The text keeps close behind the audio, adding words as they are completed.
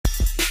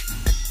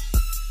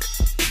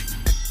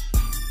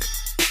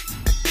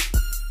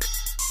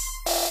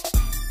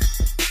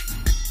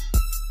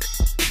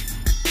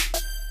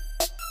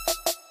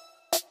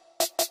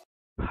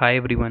Hi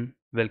everyone,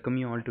 welcome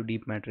you all to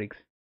Deep Matrix.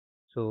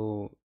 So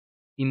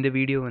இந்த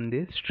video வந்து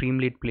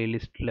Streamlit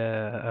பிளேலிஸ்ட்டில்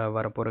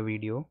வரப்போகிற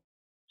வீடியோ.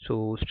 ஸோ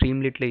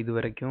ஸ்ட்ரீம்லிட்டில் இது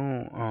வரைக்கும்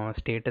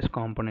ஸ்டேட்டஸ்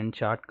காம்போனன்ட்,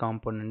 சார்ட்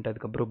காம்போனன்ட்,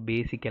 அதுக்கப்புறம்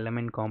பேசிக்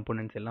எலமெண்ட்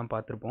காம்போனன்ட்ஸ் எல்லாம்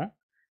பார்த்துருப்போம்.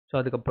 ஸோ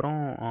அதுக்கப்புறம்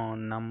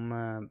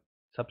நம்ம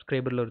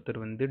சப்ஸ்கிரைபரில் ஒருத்தர்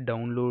வந்து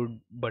டவுன்லோட்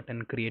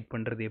பட்டன் க்ரியேட்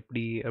பண்ணுறது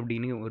எப்படி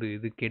அப்படின்னு ஒரு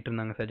இது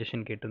கேட்டிருந்தாங்க,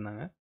 சஜஷன்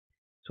கேட்டிருந்தாங்க.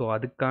 ஸோ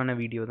அதுக்கான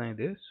வீடியோ தான்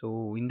இது. ஸோ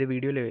இந்த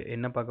வீடியோவில்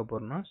என்ன பார்க்க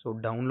போகிறோம்னா, ஸோ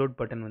டவுன்லோட்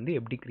பட்டன் வந்து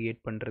எப்படி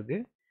க்ரியேட் பண்ணுறது,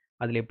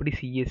 அதில் எப்படி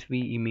சிஎஸ்வி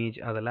இமேஜ்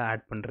அதெல்லாம்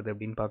ஆட் பண்ணுறது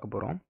அப்படின்னு பார்க்க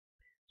போகிறோம்.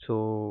 So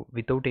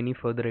without any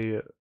further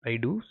I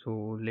so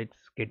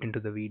let's get in to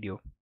the video.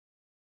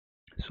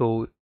 So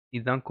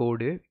இதுதான்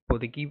கோடு.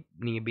 இப்போதைக்கு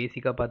நீங்கள்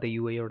பேசிக்காக பார்த்த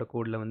யூஐயோட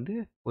கோடில் வந்து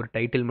ஒரு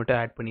டைட்டில் மட்டும்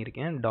ஆட்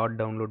பண்ணியிருக்கேன், டாட்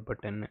டவுன்லோட்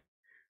பட்டன்னு.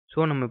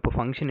 ஸோ நம்ம இப்போ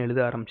ஃபங்க்ஷன்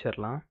எழுத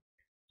ஆரம்பிச்சிடலாம்.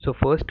 ஸோ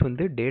ஃபர்ஸ்ட்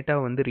வந்து டேட்டா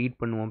வந்து ரீட்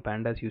பண்ணுவோம்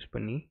பேண்டாஸ் யூஸ்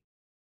பண்ணி.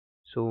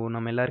 ஸோ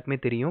நம்ம எல்லாருக்குமே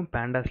தெரியும்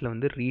பேண்டாஸில்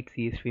வந்து ரீட்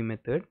சிஎஸ்வி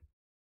மெத்தட்.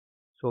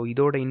 ஸோ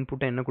இதோட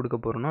இன்புட்டை என்ன கொடுக்க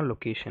போகிறோம்னா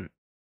லொக்கேஷன்.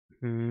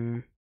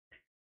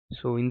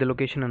 ஸோ இந்த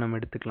லொக்கேஷனை நம்ம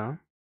எடுத்துக்கலாம்.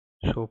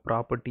 ஸோ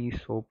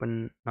ப்ராப்பர்ட்டிஸ் ஓப்பன்,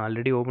 நான்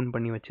ஆல்ரெடி ஓப்பன்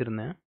பண்ணி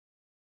வச்சுருந்தேன்.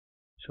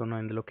 ஸோ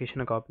நான் இந்த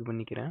லொக்கேஷனை காப்பி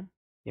பண்ணிக்கிறேன்.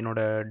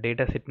 என்னோடய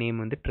டேட்டா செட்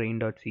நேம் வந்து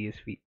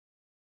train.csv.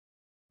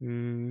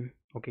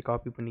 ஓகே,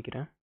 காப்பி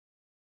பண்ணிக்கிறேன்.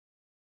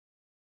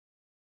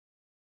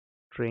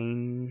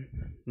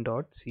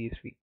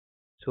 train.csv.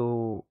 ஸோ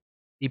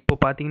இப்போ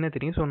பார்த்தீங்கன்னா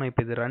தெரியும். ஸோ நான்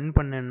இப்போ இது ரன்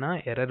பண்ணேன்னா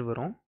எரர்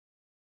வரும்.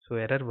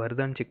 ஸோ எரர்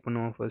வருதான்னு செக்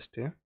பண்ணுவோம்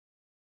ஃபர்ஸ்ட்டு.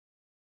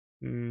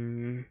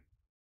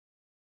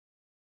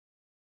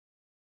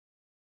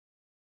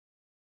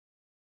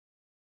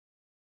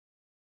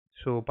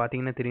 ஸோ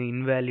பார்த்தீங்கன்னா தெரியும்,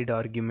 இன்வேலிட்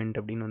ஆர்குமெண்ட்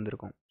அப்படின்னு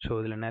வந்திருக்கும். ஸோ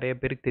இதில் நிறைய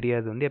பேருக்கு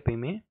தெரியாது வந்து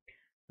எப்பயுமே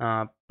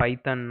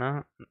பைத்தான்னா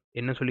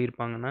என்ன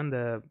சொல்லியிருப்பாங்கன்னா, இந்த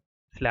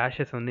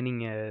ஸ்லாஷஸ் வந்து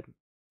நீங்கள்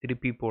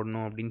திருப்பி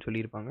போடணும் அப்படின்னு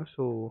சொல்லியிருப்பாங்க.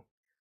 ஸோ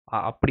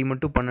அப்படி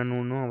மட்டும்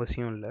பண்ணணும்னு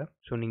அவசியம் இல்லை.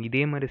 ஸோ நீங்கள்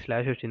இதே மாதிரி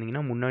ஸ்லாஷ்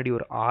வச்சுருந்தீங்கன்னா முன்னாடி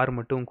ஒரு ஆர்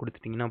மட்டும்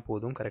கொடுத்துட்டிங்கன்னா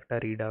போதும்,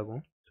 கரெக்டாக ரீட்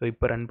ஆகும். ஸோ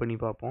இப்போ ரன் பண்ணி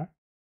பார்ப்போம்.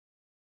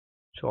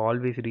 So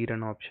always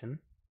rerun option.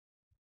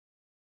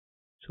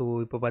 So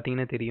இப்போ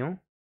பார்த்தீங்கன்னா தெரியும்,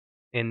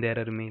 எந்த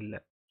எரருமே இல்லை.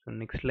 ஸோ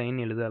நெக்ஸ்ட்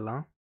லைன்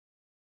எழுதலாம்.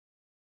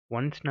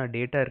 ஒன்ஸ் நான்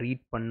டேட்டா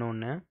ரீட்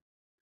பண்ணோன்னே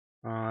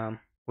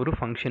ஒரு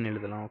ஃபங்க்ஷன்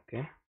எழுதலாம். Okay,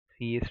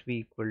 csv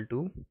equal to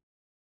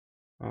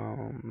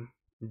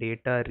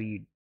data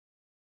read.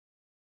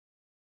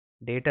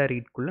 Data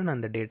ரீட்குள்ளே நான்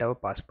அந்த டேட்டாவை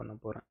பாஸ் பண்ண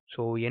போகிறேன்.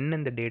 ஸோ என்ன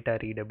இந்த டேட்டா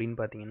ரீட் அப்படின்னு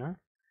பார்த்தீங்கன்னா,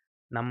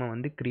 நம்ம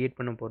வந்து க்ரியேட்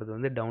பண்ண போகிறது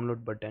வந்து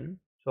டவுன்லோட் பட்டன்.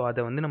 ஸோ அதை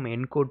வந்து நம்ம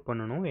என்கோட்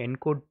பண்ணணும்.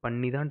 என்கோட்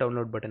பண்ணி தான்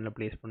டவுன்லோட் பட்டனில்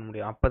ப்ளேஸ் பண்ண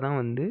முடியும். அப்போ தான்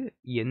வந்து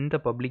எந்த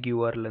பப்ளிக்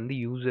யூஆர்லேருந்து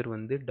யூசர்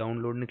வந்து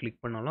டவுன்லோட்னு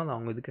கிளிக் பண்ணாலும் அது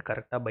அவங்க இதுக்கு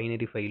கரெக்டாக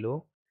பைனரி ஃபைலோ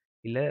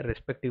இல்லை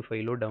ரெஸ்பெக்டிவ்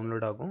ஃபைலோ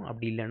டவுன்லோட் ஆகும்.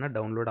 அப்படி இல்லைன்னா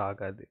டவுன்லோட்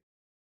ஆகாது.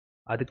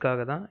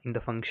 அதுக்காக தான் இந்த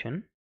ஃபங்க்ஷன்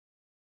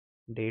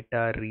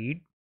டேட்டா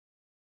ரீட்.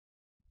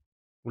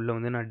 உள்ளே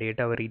வந்து நான்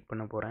டேட்டாவை ரீட்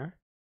பண்ண போகிறேன்.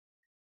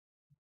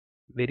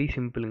 வெரி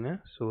சிம்பிளுங்க.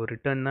 ஸோ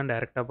ரிட்டர்ன் தான்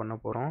டைரெக்டாக பண்ண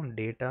போகிறோம்.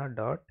 Data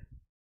dot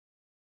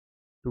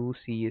to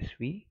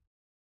CSV,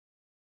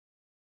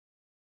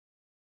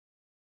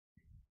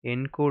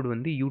 encode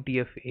வந்து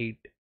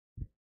UTF-8.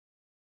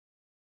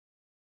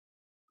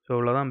 ஸோ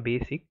அவ்வளோதான்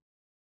பேசிக்.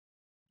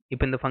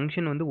 இப்போ இந்த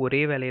ஃபங்க்ஷன் வந்து ஒரே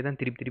வேலையை தான்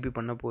திருப்பி திருப்பி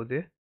பண்ண போகுது.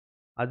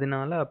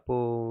 அதனால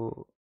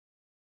அப்போது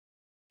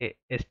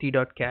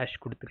st.cache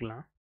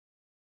கொடுத்துக்கலாம்.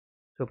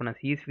 ஸோ இப்போ நான்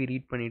CSV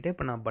ரீட் பண்ணிவிட்டு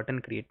இப்போ நான்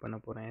பட்டன் க்ரியேட் பண்ண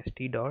போகிறேன்.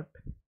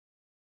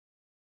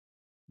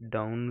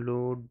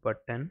 st.download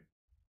button.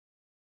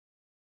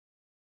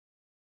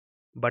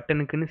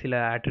 பட்டனுக்குன்னு சில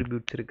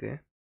ஆட்ரிபியூட்ஸ் இருக்குது.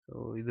 ஸோ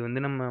இது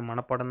வந்து நம்ம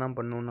மனப்பாடம் தான்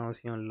பண்ணணுன்னு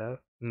அவசியம் இல்லை.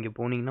 இங்கே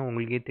போனீங்கன்னா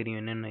உங்களுக்கே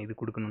தெரியும் என்னென்ன இது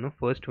கொடுக்கணும்னு.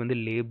 ஃபர்ஸ்ட் வந்து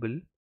லேபிள்,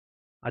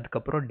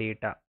 அதுக்கப்புறம்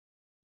டேட்டா.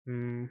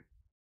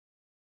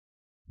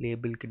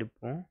 லேபிளுக்கு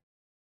எடுப்போம்.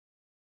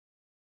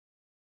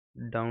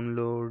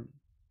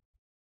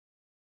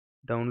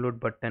 டவுன்லோட்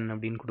பட்டன்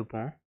அப்படின்னு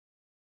கொடுப்போம்.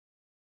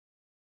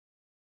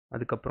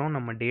 அதுக்கப்புறம்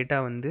நம்ம டேட்டா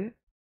வந்து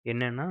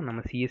என்னென்னா நம்ம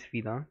CSV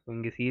தான். ஸோ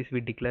இங்கே CSV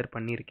டிக்ளேர்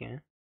பண்ணியிருக்கேன்,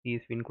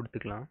 CSVன்னு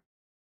கொடுத்துக்கலாம்.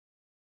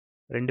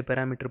 2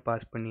 பேராமீட்டர்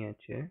பாஸ்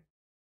பண்ணியாச்சு.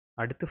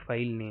 அடுத்து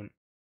ஃபைல் நேம்.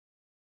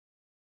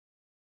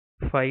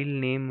 ஃபைல்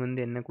நேம் வந்து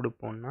என்ன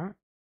கொடுப்போம்னா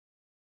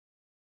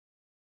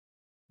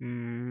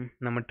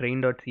நம்ம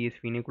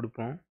train.csvனே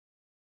கொடுப்போம்.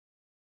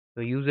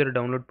 ஸோ யூசர்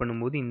டவுன்லோட்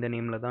பண்ணும்போது இந்த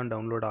நேமில் தான்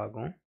டவுன்லோட்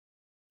ஆகும்,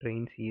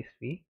 train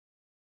csv.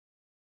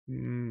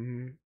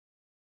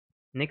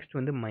 நெக்ஸ்ட்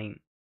வந்து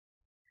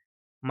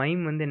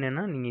மைம் வந்து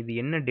என்னென்னா நீங்கள் இது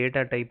என்ன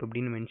டேட்டா டைப்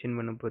அப்படின்னு மென்ஷன்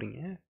பண்ண போகிறீங்க.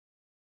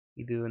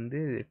 இது வந்து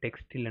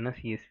டெக்ஸ்ட் இல்லைன்னா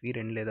CSV,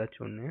 ரெண்டில்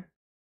ஏதாச்சும் ஒன்று.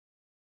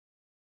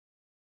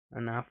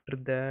 அண்ட் ஆஃப்டர்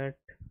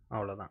தட்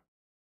அவ்வளோதான்.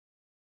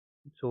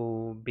 ஸோ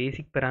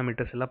பேசிக்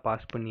பேராமீட்டர்ஸ் எல்லாம்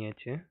பாஸ்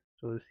பண்ணியாச்சு.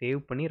 ஸோ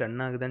சேவ் பண்ணி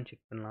ரன் ஆகுதான்னு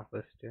செக் பண்ணலாம்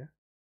ஃபர்ஸ்ட்டு.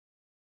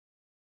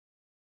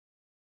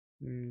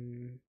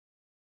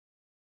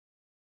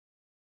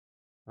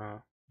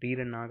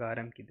 ரீரன் ஆக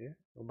ஆரம்பிக்குது.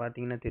 ஸோ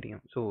பார்த்தீங்கன்னா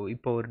தெரியும். ஸோ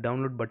இப்போ ஒரு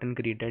டவுன்லோட் பட்டன்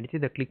கிரியேட் ஆகிடுச்சு.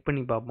 இதை கிளிக்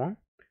பண்ணி பார்ப்போம்.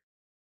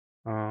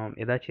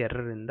 ஏதாச்சும்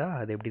எரர் இருந்தால்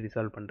அதை எப்படி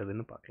ரிசால்வ்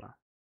பண்ணுறதுன்னு பார்க்கலாம்.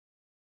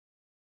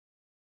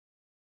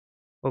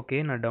 ஓகே,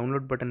 நான்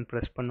டவுன்லோட் பட்டன்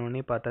ப்ரெஸ்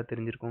பண்ணோன்னே பார்த்தா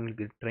தெரிஞ்சிருக்கும்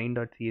உங்களுக்கு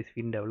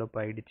train.csvன்னு டெவலப்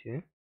ஆகிடுச்சு.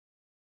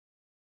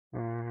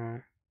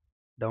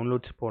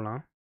 டவுன்லோட்ஸ்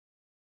போகலாம்.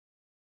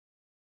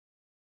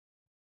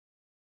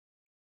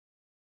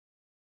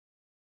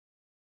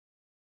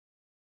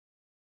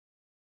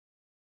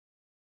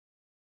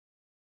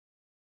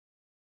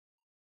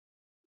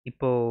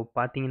 இப்போது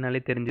பார்த்தீங்கனாலே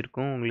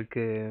தெரிஞ்சிருக்கும்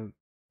உங்களுக்கு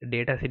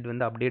டேட்டா செட்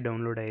வந்து அப்படியே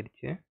டவுன்லோட்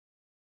ஆயிருச்சு.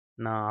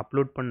 நான்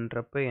அப்லோட்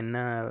பண்ணுறப்ப என்ன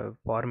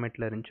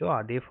ஃபார்மேட்டில் இருந்துச்சோ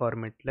அதே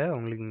ஃபார்மேட்டில்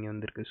உங்களுக்கு இங்கே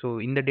வந்திருக்கு. ஸோ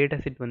இந்த டேட்டா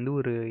செட் வந்து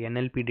ஒரு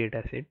என்எல்பி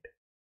டேட்டா செட்.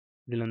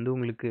 இதில் வந்து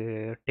உங்களுக்கு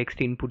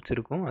டெக்ஸ்ட் இன்புட்ஸ்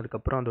இருக்கும்.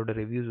 அதுக்கப்புறம் அதோட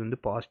ரிவ்யூஸ் வந்து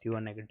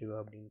பாசிட்டிவாக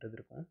நெகட்டிவாக அப்படின்றது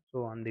இருக்கும். ஸோ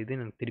அந்த இது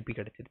எனக்கு திருப்பி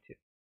கிடச்சிருச்சு.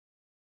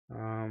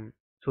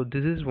 So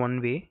this is one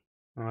way.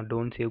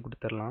 Don't save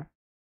கொடுத்துடலாம்.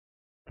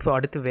 ஸோ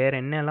அடுத்து வேறு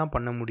என்னெல்லாம்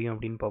பண்ண முடியும்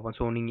அப்படின்னு பார்ப்போம்.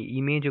 ஸோ நீங்கள்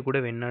இமேஜை கூட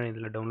வேணால்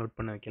இதில் டவுன்லோட்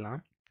பண்ண வைக்கலாம்.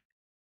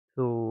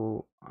 ஸோ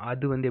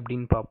அது வந்து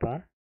எப்படின்னு பார்ப்போம்.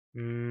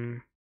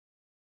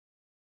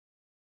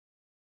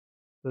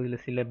 ஸோ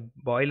இதில் சில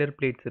பாய்லர்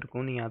பிளேட்ஸ்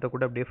இருக்கும். நீங்கள் அதை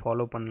கூட அப்படியே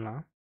ஃபாலோ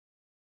பண்ணலாம்.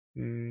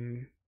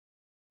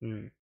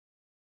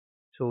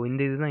 ஸோ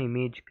இந்த இதுதான்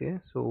இமேஜ்க்கு.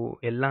 ஸோ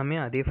எல்லாமே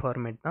அதே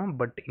ஃபார்மேட் தான்.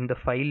 பட் இந்த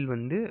ஃபைல்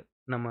வந்து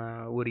நம்ம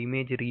ஒரு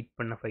இமேஜ் ரீட்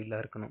பண்ண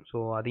ஃபைலாக இருக்கணும். ஸோ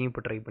அதையும்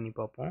இப்போ ட்ரை பண்ணி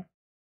பார்ப்போம்.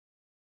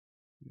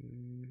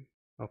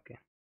 Okay,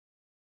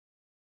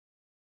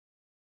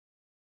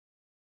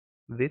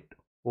 with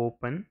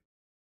open.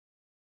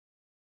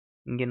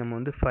 இங்கே நம்ம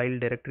வந்து ஃபைல்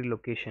டைரக்டரி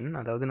லொக்கேஷன்,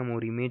 அதாவது நம்ம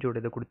ஒரு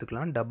இமேஜோட இதை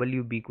கொடுத்துக்கலாம்.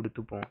 WB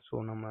கொடுத்துப்போம். ஸோ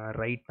நம்ம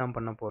ரைட் தான்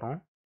பண்ண போகிறோம்.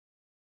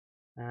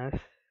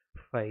 As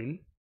file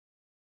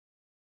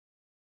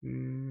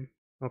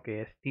okay,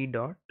 st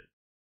dot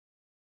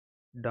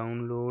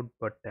download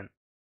button.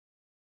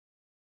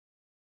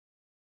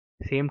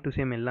 Same to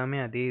same எல்லாமே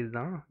அதே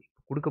இதுதான்.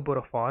 கொடுக்க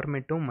போகிற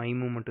ஃபார்மேட்டும்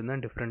மைமும்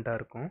மட்டும்தான் டிஃப்ரெண்ட்டாக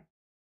இருக்கும்.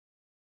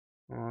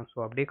 ஸோ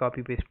அப்படியே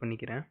காப்பி பேஸ்ட்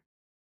பண்ணிக்கிறேன்.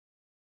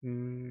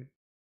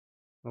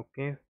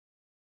 ஓகே,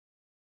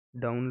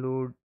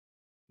 டவுன்லோட்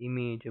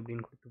இமேஜ்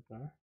அப்படின்னு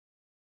கொடுத்துப்போம்.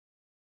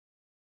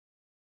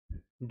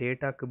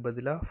 டேட்டாக்கு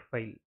பதிலாக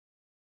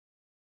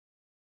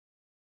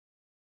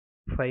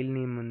ஃபைல்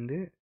நேம் வந்து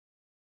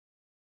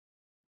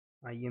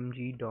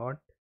img.png.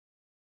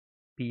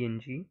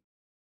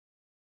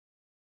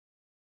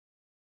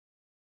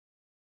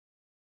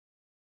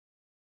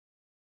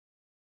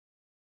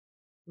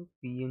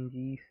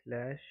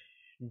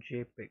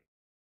 png/jpeg.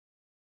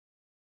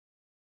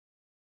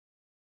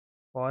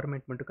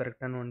 ஃபார்மேட் மட்டும்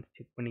கரெக்டான ஒன்று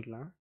செக்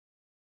பண்ணிக்கலாம்.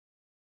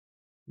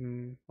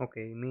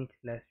 Okay,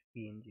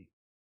 image/png.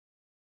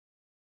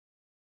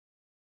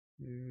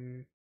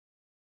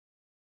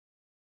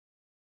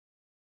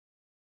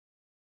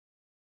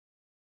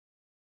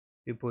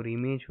 இப்போ ஒரு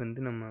இமேஜ் வந்து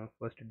நம்ம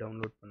ஃபர்ஸ்ட்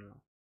டவுன்லோட்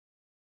பண்ணலாம்.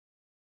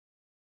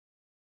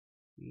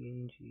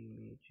 png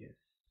images.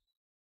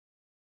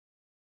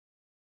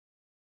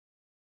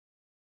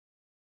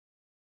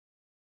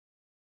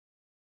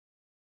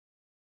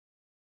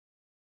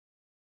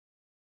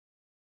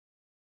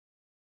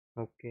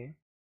 ஓகே,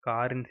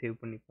 காருன்னு சேவ்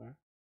பண்ணிப்போம்.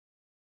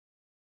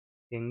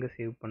 எங்கே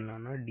சேவ்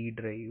பண்ணலான்னா டி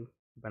டிரைவ்.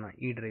 இப்போ நான்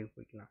இ டிரைவ்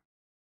போய்க்கலாம்.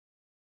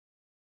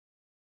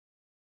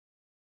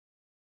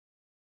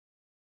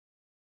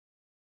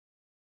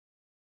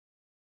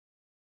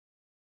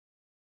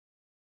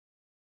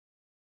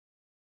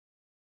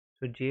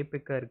 ஸோ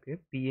ஜேபெக்காக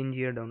இருக்குது,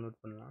 பிஎன்ஜியாக டவுன்லோட்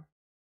பண்ணலாம்.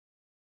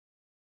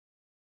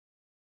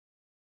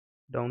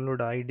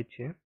 டவுன்லோட்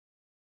ஆகிடுச்சு.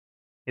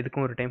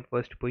 எதுக்கும் ஒரு டைம்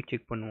ஃபர்ஸ்ட் போய்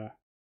செக் பண்ணுவோம்,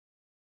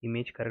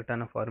 இமேஜ்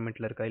கரெக்டான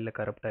ஃபார்மேட்டில் இருக்கா இல்லை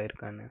கரெக்டாக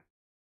இருக்கான்னு.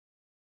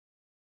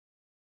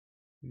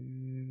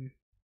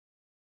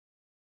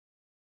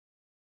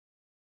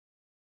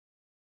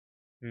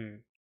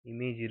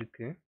 இமேஜ்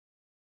இருக்குது.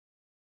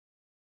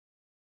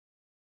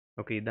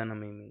 ஓகே, இதுதான்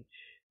நம்ம இமேஜ்.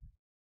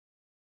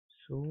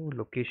 ஸோ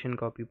லொக்கேஷன்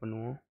காப்பி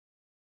பண்ணுவோம்.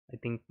 ஐ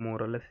திங்க்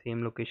மோரல்ல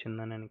சேம் லொக்கேஷன்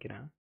தான்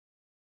நினைக்கிறேன்.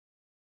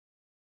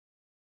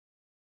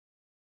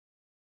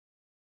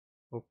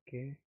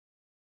 Okay,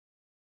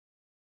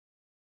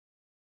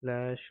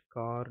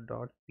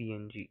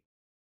 /car.png.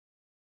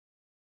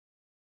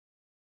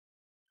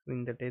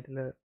 இந்த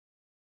டயத்தில்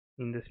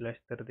இந்த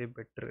slash தரதே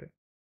better.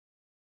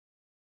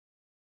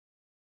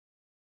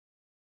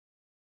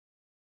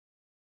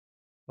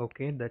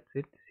 Okay, that's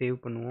it. Save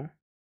பண்ணுவோம்.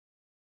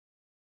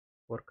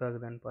 ஒர்க்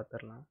ஆகுதான்னு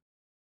பார்த்துடலாம்.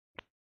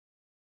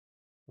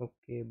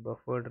 Okay,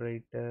 buffered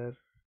writer,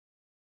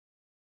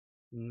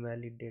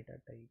 invalid data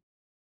type.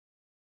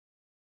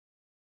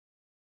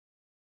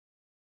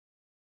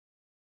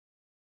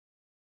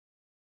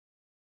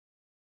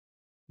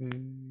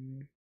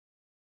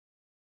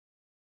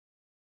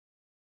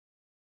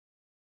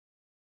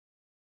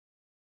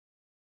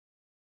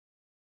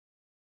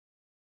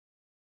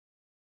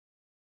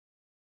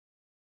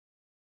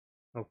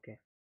 Okay,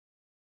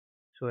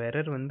 so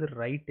error வந்து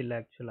ரைட் இல்லை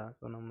ஆக்சுவலாக.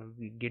 ஸோ நம்ம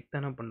கெட்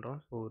தானே பண்ணுறோம்,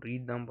 ஸோ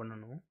ரீட் தான்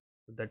பண்ணணும்.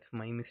 So that's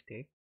my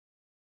mistake.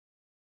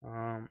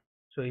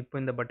 So இப்போ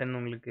இந்த பட்டன்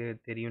உங்களுக்கு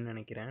தெரியும்னு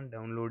நினைக்கிறேன்.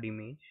 Download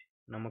image.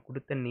 நம்ம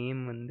கொடுத்த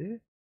நேம் வந்து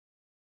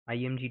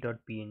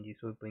img.png.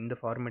 ஸோ இப்போ இந்த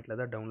ஃபார்மேட்டில்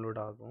தான் டவுன்லோட்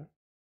ஆகும்.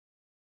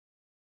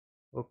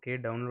 ஓகே,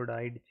 டவுன்லோட்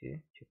ஆகிடுச்சு.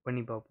 செக்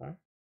பண்ணி பார்ப்போம்.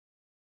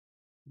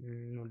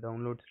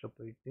 டவுன்லோட்ஸில்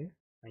போயிட்டு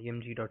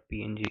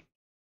img.png.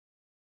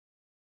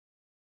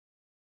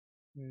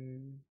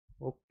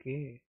 ஓகே,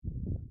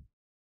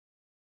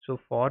 ஸோ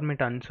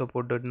ஃபார்மேட்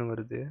அன்சப்போர்ட்டட்னு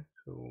வருது.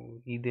 ஸோ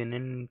இது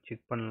என்னன்னு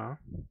செக் பண்ணலாம்.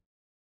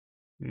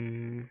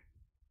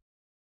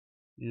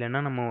 இல்லைன்னா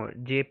நம்ம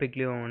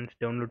ஜேபெக்லேயே ஒன்ஸ்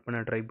டவுன்லோட் பண்ண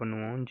ட்ரை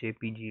பண்ணுவோம்.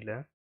 ஜேபிஜியில்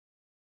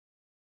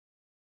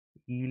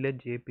கீழே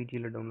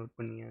ஜேபிஜியில் டவுன்லோட்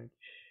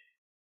பண்ணியாச்சு.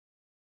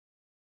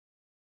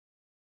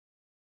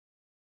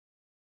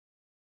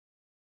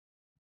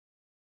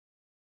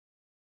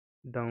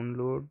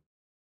 Download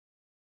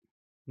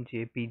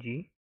JPG,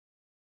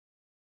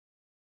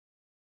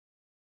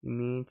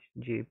 image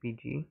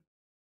JPG,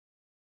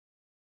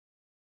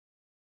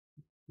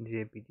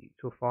 JPG.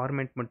 So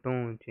format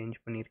மட்டும்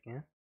சேஞ்ச்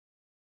பண்ணியிருக்கேன்.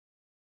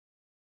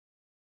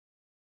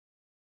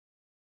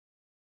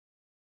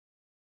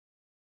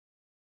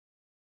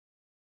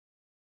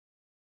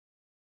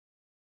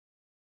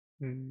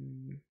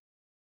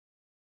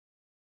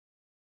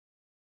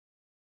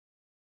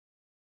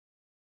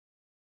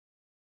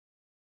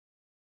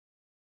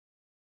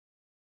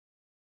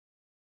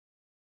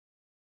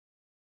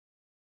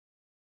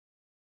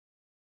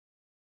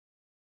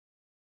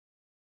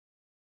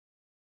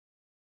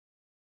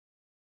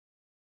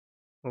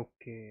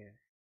 ஓகே,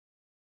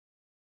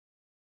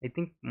 ஐ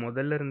திங்க்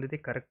முதல்ல இருந்ததே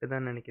கரெக்டு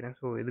தான் நினைக்கிறேன்.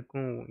 ஸோ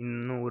எதுக்கும்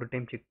இன்னும் ஒரு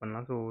டைம் செக்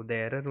பண்ணலாம். ஸோ த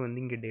எரர்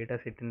வந்து இங்கே டேட்டா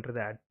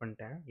செட்டுன்றதை ஆட்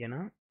பண்ணிட்டேன். ஏன்னா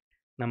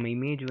நம்ம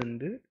இமேஜ்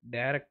வந்து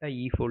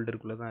டைரெக்டாக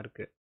ஃபோல்டருக்குள்ளே தான்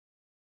இருக்குது.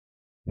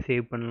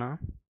 சேவ் பண்ணலாம்.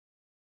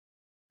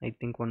 I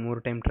think one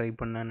more time try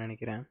பண்ணான்னு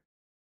நினைக்கிறேன்.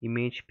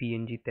 இமேஜ்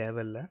பிஎன்ஜி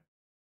தேவையில்லை.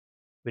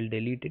 Will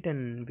delete it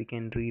and we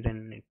can rerun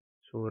it.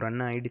 So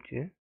run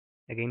ஆயிடுச்சு.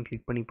 அகைன்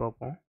கிளிக் பண்ணி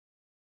பார்ப்போம்.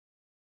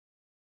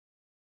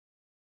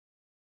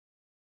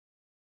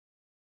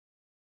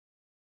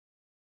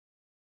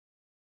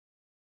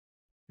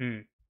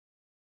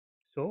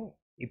 ஸோ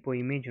இப்போ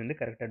இமேஜ் வந்து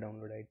கரெக்டாக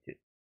டவுன்லோட் ஆயிடுச்சு.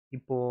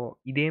 இப்போது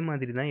இதே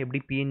மாதிரி தான் எப்படி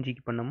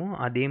பிஎன்ஜிக்கு பண்ணமோ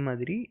அதே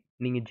மாதிரி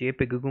நீங்கள்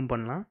ஜேபெக்குக்கும்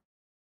பண்ணலாம்.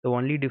 த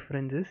ஒன்லி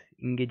டிஃப்ரென்ஸ் இஸ்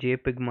இங்கே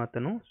ஜேபெக்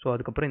மாற்றணும். ஸோ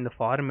அதுக்கப்புறம் இந்த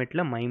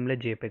ஃபார்மேட்டில் மைமில்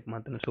ஜேபெக்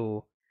மாற்றணும். ஸோ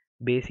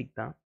பேசிக்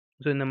தான்.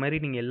 ஸோ இந்த மாதிரி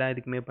நீங்கள் எல்லா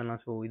இதுக்குமே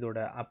பண்ணலாம். ஸோ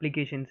இதோட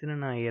அப்ளிகேஷன்ஸ்னு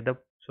நான் எதை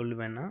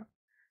சொல்லுவேன்னா,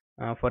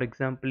 ஃபார்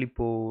எக்ஸாம்பிள்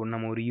இப்போது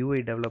நம்ம ஒரு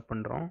யூஐ டெவலப்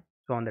பண்ணுறோம்.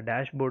 ஸோ அந்த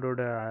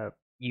டேஷ்போர்டோட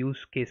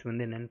யூஸ் கேஸ்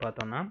வந்து என்னென்னு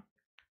பார்த்தோன்னா,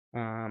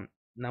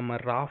 நம்ம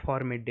ரா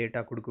ஃபார்மேட்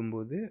டேட்டா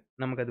கொடுக்கும்போது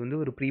நமக்கு அது வந்து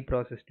ஒரு ப்ரீ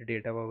ப்ராசஸ்டு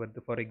டேட்டாவாக வருது.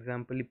 ஃபார்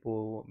எக்ஸாம்பிள்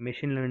இப்போது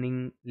machine learning,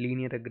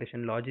 linear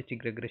regression,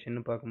 logistic regression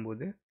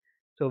பார்க்கும்போது,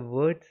 ஸோ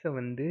வேர்ட்ஸை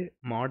வந்து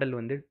மாடல்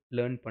வந்து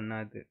லேர்ன்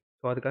பண்ணாது.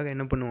 ஸோ அதுக்காக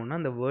என்ன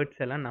பண்ணுவோம்னா, அந்த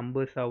வேர்ட்ஸ் எல்லாம்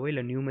நம்பர்ஸாவோ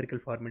இல்லை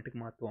நியூமெரிக்கல்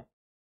ஃபார்மேட்டுக்கு மாற்றுவோம்.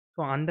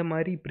 ஸோ அந்த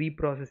மாதிரி ப்ரீ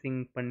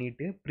ப்ராசஸிங்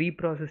பண்ணிவிட்டு ப்ரீ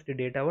ப்ராசஸ்டு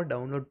டேட்டாவை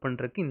டவுன்லோட்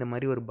பண்ணுறதுக்கு இந்த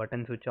மாதிரி ஒரு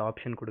பட்டன்ஸ் வச்சு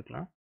ஆப்ஷன்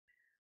கொடுக்கலாம்.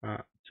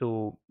 ஸோ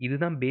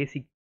இதுதான்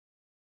basic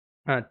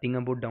thing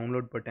about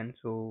download button.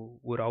 So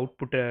ஒரு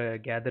அவுட்புட்டை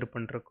கேதர்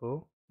பண்ணுறக்கோ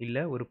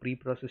இல்லை ஒரு ப்ரீ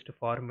ப்ராசஸ்டு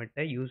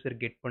ஃபார்மேட்டை யூசர்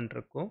கெட்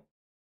பண்ணுறக்கோ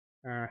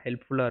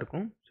ஹெல்ப்ஃபுல்லாக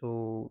இருக்கும். ஸோ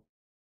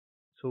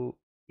ஸோ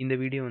இந்த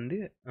வீடியோ வந்து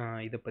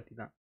இதை பற்றி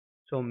தான்.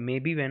 ஸோ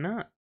மேபி வேணால்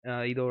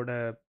இதோட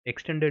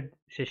எக்ஸ்டெண்டட்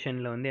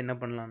செஷனில் வந்து என்ன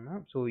பண்ணலாம்னா,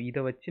 ஸோ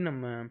இதை வச்சு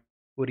நம்ம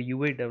ஒரு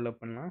யூஐ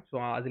டெவலப் பண்ணலாம். ஸோ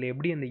அதில்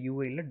எப்படி அந்த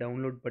யூஐயில்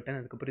டவுன்லோட் பட்டன்,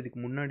 அதுக்கப்புறம் இதுக்கு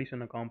முன்னாடி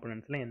சொன்ன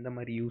காம்பனன்ட்ஸ்லாம் எந்த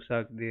மாதிரி யூஸ்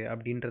ஆகுது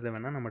அப்படின்றத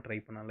வேணால் நம்ம ட்ரை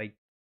பண்ணலாம். Like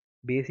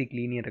basic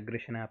linear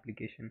regression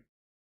application.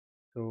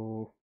 So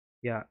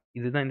yeah,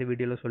 இதுதான் இந்த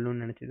வீடியோவில்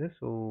சொல்லணும்னு நினச்சது.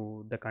 So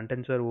the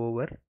contents are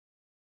over.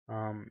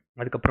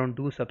 அதுக்கப்புறம்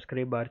two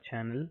subscribe R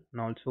channel.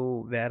 And also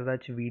வேறு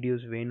ஏதாச்சும்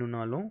வீடியோஸ்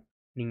வேணும்னாலும்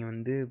நீங்கள்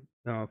வந்து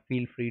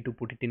feel free to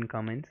put it in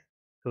comments.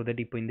 So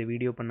that இப்போ இந்த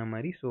வீடியோ பண்ண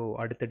மாதிரி ஸோ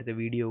அடுத்தடுத்த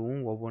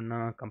வீடியோவும்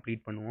ஒவ்வொன்றா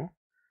கம்ப்ளீட் பண்ணுவோம்.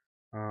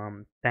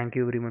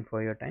 Thank you very much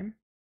for your time.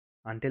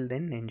 Until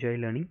then, enjoy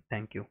learning.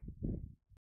 Thank you.